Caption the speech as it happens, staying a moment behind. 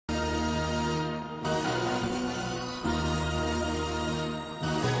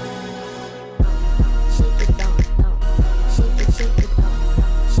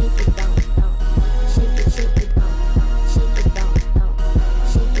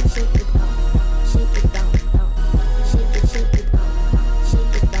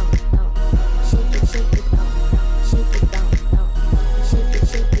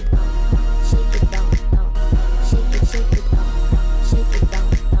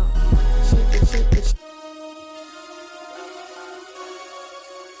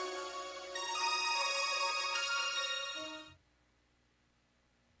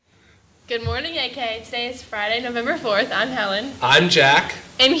Okay, today is Friday, November 4th. I'm Helen. I'm Jack.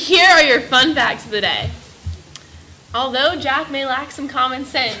 And here are your fun facts of the day. Although Jack may lack some common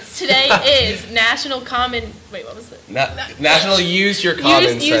sense, today is National Use Your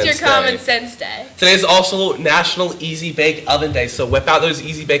Common Sense Day. Today is also National Easy Bake Oven Day, so whip out those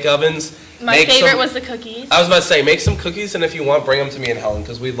Easy Bake Ovens. My favorite was the cookies. I was about to say, make some cookies, and if you want, bring them to me and Helen,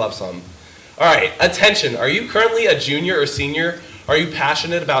 because we'd love some. All right, attention. Are you currently a junior or senior? Are you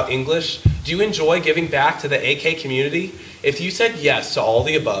passionate about English? Do you enjoy giving back to the AK community? If you said yes to all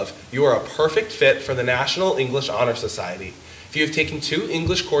the above, you are a perfect fit for the National English Honor Society. If you have taken 2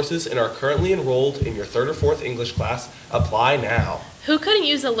 English courses and are currently enrolled in your 3rd or 4th English class, apply now. Who couldn't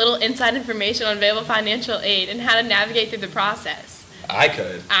use a little inside information on available financial aid and how to navigate through the process? I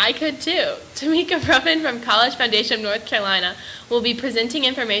could. I could too. Tamika Ruffin from College Foundation of North Carolina will be presenting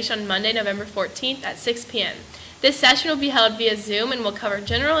information on Monday, November 14th at 6 p.m. This session will be held via Zoom and will cover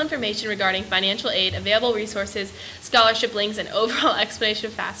general information regarding financial aid, available resources, scholarship links, and overall explanation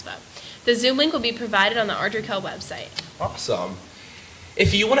of FAFSA. The Zoom link will be provided on the Ardrey-Kell website. Awesome.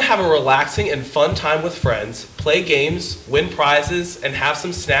 If you want to have a relaxing and fun time with friends, play games, win prizes, and have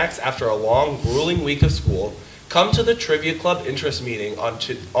some snacks after a long, grueling week of school, come to the Trivia Club interest meeting on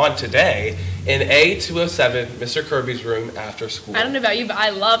today in A207, Mr. Kirby's room after school. I don't know about you, but I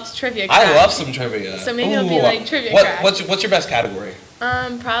loved trivia craft. I love some trivia. So maybe it'll be like trivia craft. What's your best category?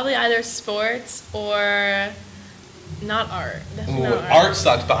 Probably either sports or not art. Definitely not art. Art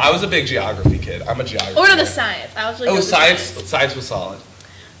sucks, but I was a big geography kid. I'm a geography Or no, kid. the science. I was really good science. with Science was solid.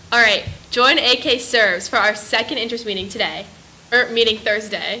 All right, join AK Serves for our second interest meeting today, meeting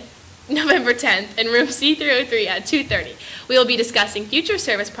Thursday, November 10th, in room C303 at 2:30. We will be discussing future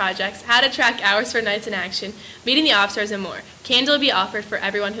service projects, how to track hours for nights in action, meeting the officers, and more. Candy will be offered for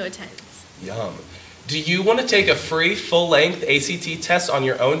everyone who attends. Yum. Do you want to take a free, full-length ACT test on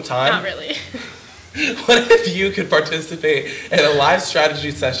your own time? Not really. What if you could participate in a live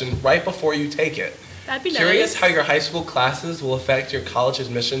strategy session right before you take it? That'd be nice. Curious how your high school classes will affect your college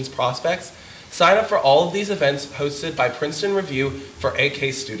admissions prospects? Sign up for all of these events hosted by Princeton Review for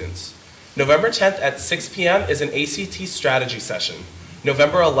AK students. November 10th at 6 p.m. is an ACT strategy session.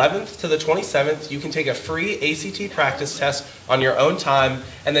 November 11th to the 27th, you can take a free ACT practice test on your own time.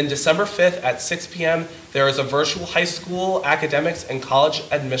 And then December 5th at 6 p.m., there is a virtual high school academics and college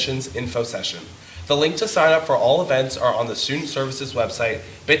admissions info session. The link to sign up for all events are on the Student Services website,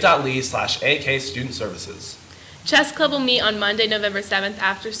 bit.ly/AK Student Services. Chess Club will meet on Monday, November 7th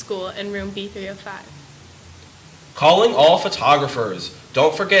after school in room B305. Calling all photographers.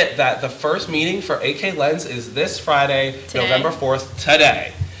 Don't forget that the first meeting for AK Lens is this Friday, November 4th,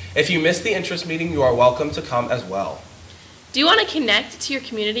 today. If you missed the interest meeting, you are welcome to come as well. Do you want to connect to your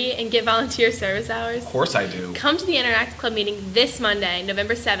community and get volunteer service hours? Of course I do. Come to the Interact Club meeting this Monday,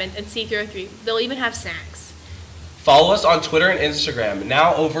 November 7th in C303. They'll even have snacks. Follow us on Twitter and Instagram.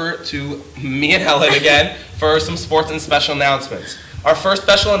 Now over to me and Helen again for some sports and special announcements. Our first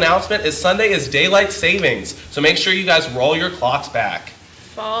special announcement is Sunday is daylight savings, so make sure you guys roll your clocks back.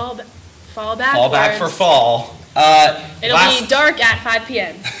 Fall backwards. Fall back for fall. It'll be dark at 5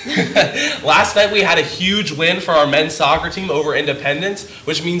 p.m. Last night we had a huge win for our men's soccer team over Independence,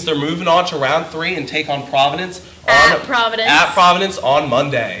 which means they're moving on to round 3 and take on Providence at Providence on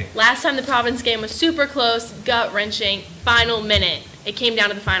Monday. Last time the Providence game was super close, gut-wrenching, final minute. It came down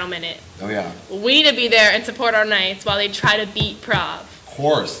to the final minute. Oh yeah. We need to be there and support our Knights while they try to beat Prov. Of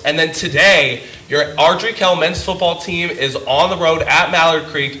course. And then today, your Ardrey-Kell men's football team is on the road at Mallard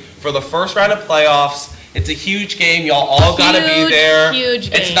Creek for the first round of playoffs. It's a huge game. Y'all all got to be there.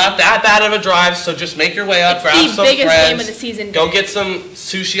 Huge game. It's not that bad of a drive, so just make your way up, grab some friends. It's the biggest game of the season. Go get some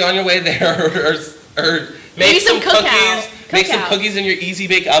sushi on your way there, or make some cookies. Make some cookies in your Easy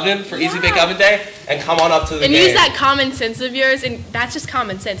Bake Oven for Easy Bake Oven Day, and come on up to the game. And use that common sense of yours, and that's just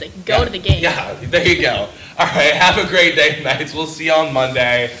common sense. Like, go to the game. Yeah, there you go. All right, have a great day, Knights. We'll see you on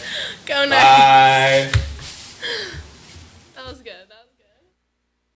Monday. Go Knights. Bye.